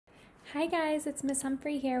Hi guys, it's Miss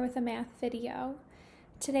Humphrey here with a math video.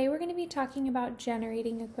 Today we're going to be talking about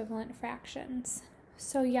generating equivalent fractions.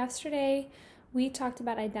 So yesterday we talked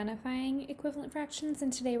about identifying equivalent fractions,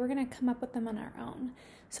 and today we're going to come up with them on our own.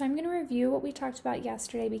 So I'm going to review what we talked about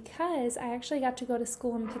yesterday because I actually got to go to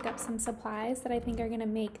school and pick up some supplies that I think are going to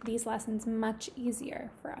make these lessons much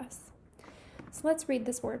easier for us. So let's read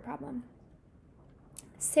this word problem.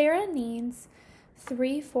 Sarah needs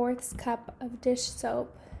 3/4 cup of dish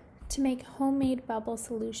soap to make homemade bubble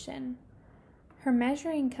solution. Her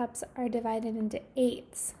measuring cups are divided into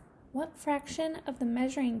eighths. What fraction of the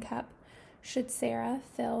measuring cup should Sarah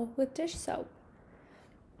fill with dish soap?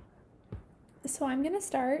 So I'm going to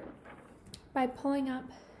start by pulling up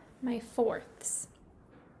my fourths.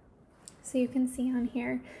 So you can see on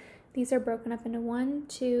here, these are broken up into 1,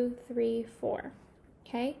 2, 3, 4.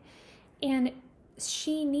 Okay? And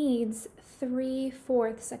she needs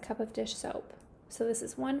 3/4 a cup of dish soap. So this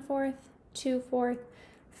is 1/4, 2/4,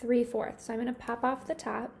 3/4. So I'm going to pop off the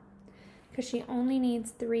top because she only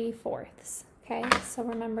needs 3/4. Okay, so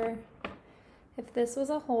remember, if this was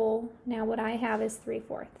a whole, now what I have is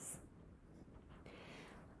 3/4.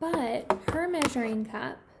 But her measuring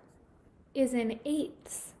cup is in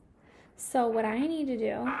eighths. So what I need to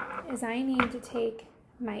do is I need to take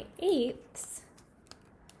my eighths.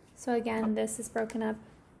 So again, this is broken up.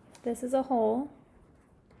 If this is a whole,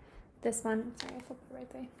 this one, sorry, I flipped it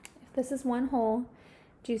right way. If this is one whole,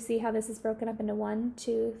 do you see how this is broken up into 1,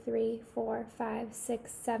 2, 3, 4, 5,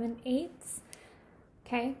 6, 7 eighths?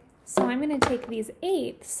 Okay, so I'm going to take these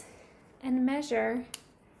eighths and measure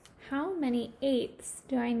how many eighths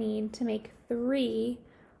do I need to make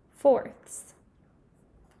 3/4.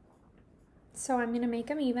 So I'm going to make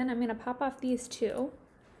them even. I'm going to pop off these two.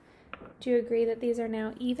 Do you agree that these are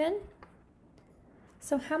now even?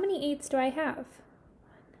 So how many eighths do I have?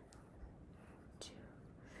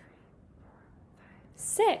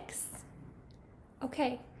 6.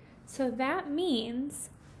 Okay, so that means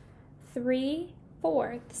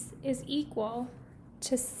 3/4 is equal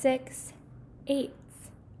to 6/8.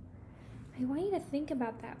 I want you to think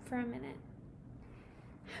about that for a minute.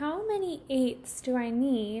 How many eighths do I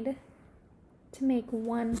need to make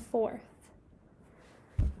 1/4?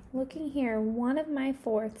 Looking here, one of my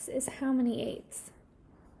fourths is how many eighths?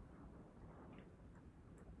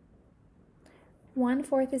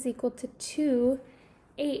 1/4 is equal to 2/8.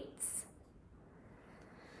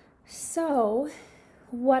 So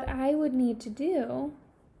what I would need to do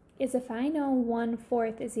is, if I know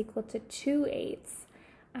 1/4 is equal to 2/8,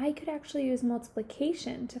 I could actually use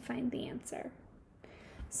multiplication to find the answer.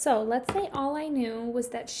 So let's say all I knew was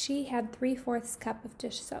that she had 3/4 cup of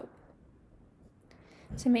dish soap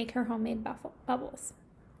to make her homemade bubbles.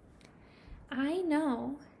 I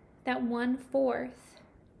know that 1/4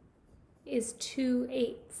 is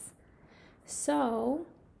 2/8. So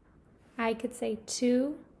I could say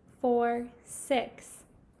 2, 4, 6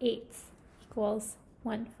 eighths equals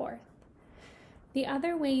 1/4. The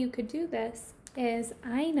other way you could do this is,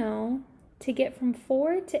 I know to get from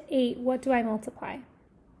 4 to 8, what do I multiply?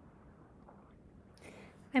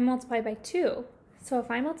 I multiply by 2. So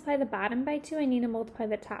if I multiply the bottom by 2, I need to multiply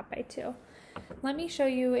the top by 2. Let me show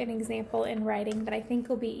you an example in writing that I think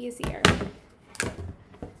will be easier.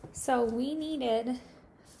 So we needed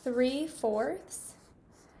 3/4,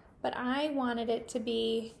 but I wanted it to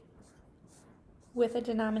be with a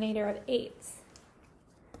denominator of eighths.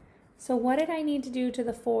 So what did I need to do to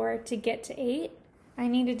the 4 to get to 8? I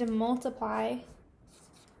needed to multiply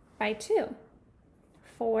by 2.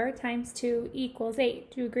 4 times 2 equals 8.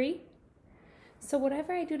 Do you agree? So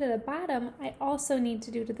whatever I do to the bottom, I also need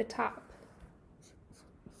to do to the top.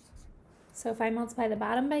 So if I multiply the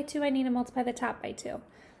bottom by 2, I need to multiply the top by 2.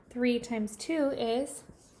 3 times 2 is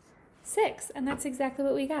 6, and that's exactly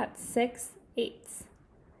what we got, 6/8.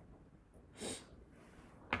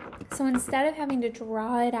 So instead of having to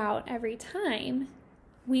draw it out every time,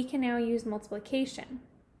 we can now use multiplication.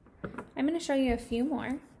 I'm going to show you a few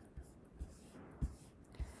more.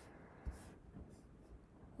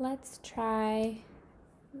 Let's try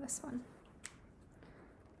this one.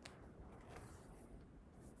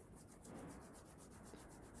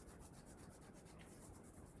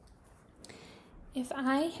 If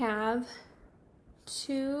I have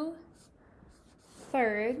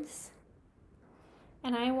 2/3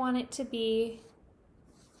 and I want it to be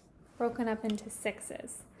broken up into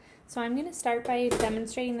 6s. So I'm going to start by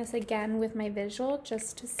demonstrating this again with my visual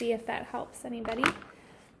just to see if that helps anybody.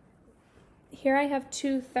 Here I have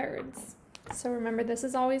 2/3. So remember, this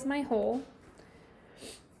is always my whole.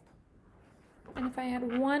 And if I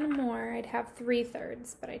had one more, I'd have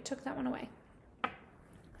 3/3, but I took that one away.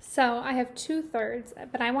 So I have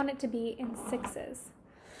 2/3, but I want it to be in sixes.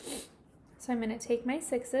 So I'm going to take my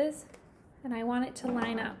sixes and I want it to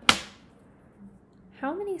line up.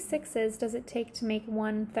 How many sixes does it take to make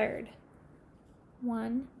 1/3?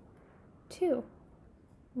 1, 2,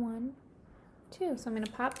 1, 2. So I'm going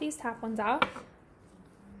to pop these top ones off.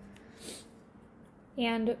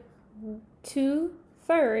 And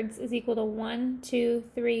 2/3 is equal to 1, 2,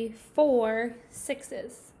 3, 4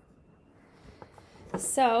 sixes.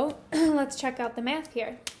 So let's check out the math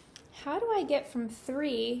here. How do I get from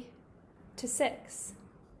 3 to 6?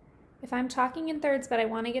 If I'm talking in thirds but I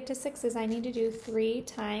want to get to sixes, I need to do 3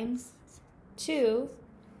 times 2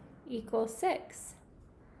 equals 6.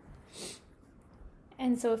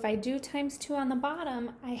 And so if I do times 2 on the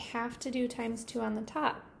bottom, I have to do times 2 on the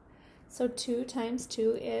top. So 2 times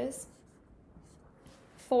 2 is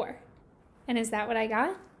 4. And is that what I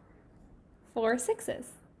got? 4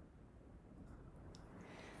 sixes.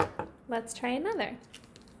 Let's try another.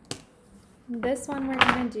 This one we're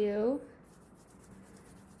going to do,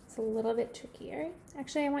 it's a little bit trickier.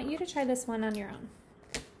 Actually, I want you to try this one on your own.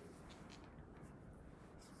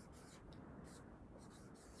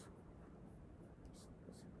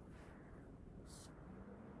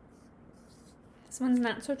 This one's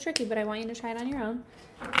not so tricky, but I want you to try it on your own.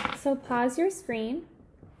 So pause your screen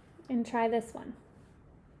and try this one.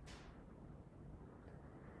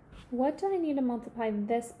 What do I need to multiply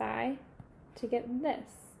this by to get this?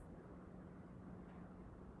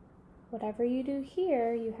 Whatever you do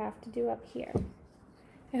here, you have to do up here.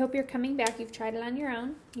 I hope you're coming back. You've tried it on your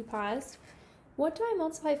own. You paused. What do I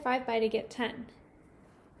multiply 5 by to get 10?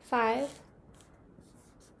 5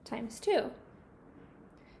 times 2.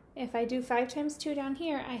 If I do 5 times 2 down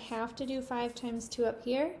here, I have to do 5 times 2 up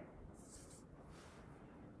here,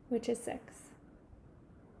 which is 6.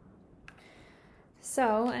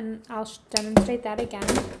 So, and I'll demonstrate that again.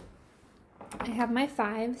 I have my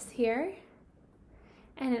 5s here,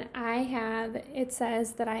 and it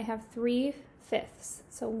says that I have 3/5.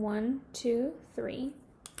 So 1, 2, 3.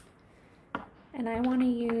 And I want to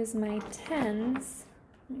use my 10s.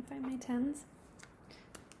 Let me find my 10s.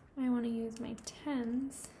 I want to use my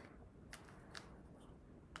 10s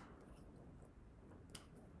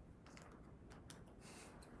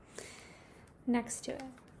next to it.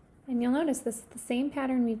 And you'll notice this is the same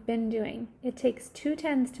pattern we've been doing. It takes 2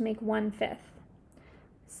 10s to make 1/5.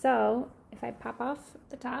 So if I pop off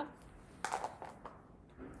the top,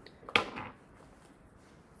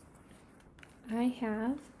 I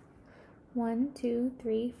have 1, 2,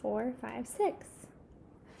 3, 4, 5, 6.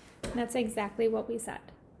 And that's exactly what we said.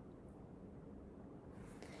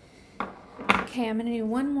 Okay, I'm going to do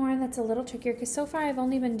one more that's a little trickier because so far I've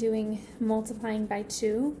only been doing multiplying by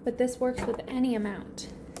 2, but this works with any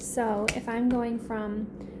amount. So if I'm going from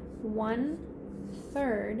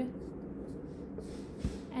 1/3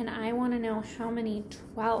 and I want to know how many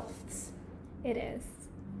 12ths it is,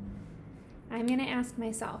 I'm going to ask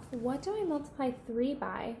myself, what do I multiply 3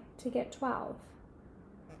 by to get 12?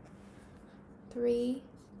 3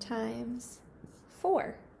 times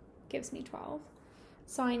 4 gives me 12.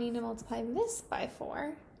 So I need to multiply this by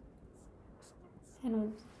 4.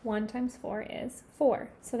 And 1 times 4 is 4.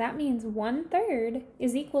 So that means 1/3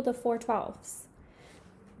 is equal to 4/12.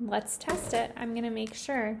 Let's test it. I'm going to make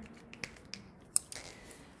sure.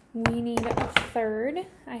 We need a third.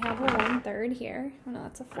 I have a 1/3 here. Oh no,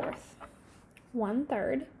 that's a 4th.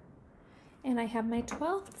 1/3. And I have my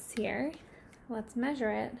 12ths here. Let's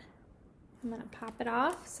measure it. I'm going to pop it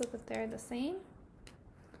off so that they're the same.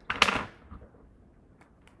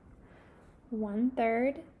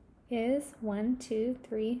 1/3 is 1, 2,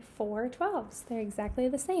 3, 4 12ths. They're exactly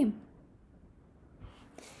the same.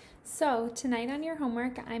 So tonight on your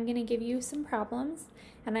homework, I'm going to give you some problems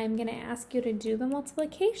and I'm going to ask you to do the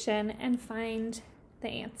multiplication and find the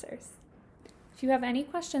answers. If you have any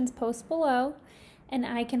questions, post below and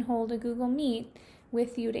I can hold a Google Meet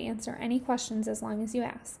with you to answer any questions as long as you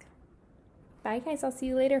ask. Bye guys, I'll see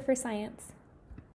you later for science.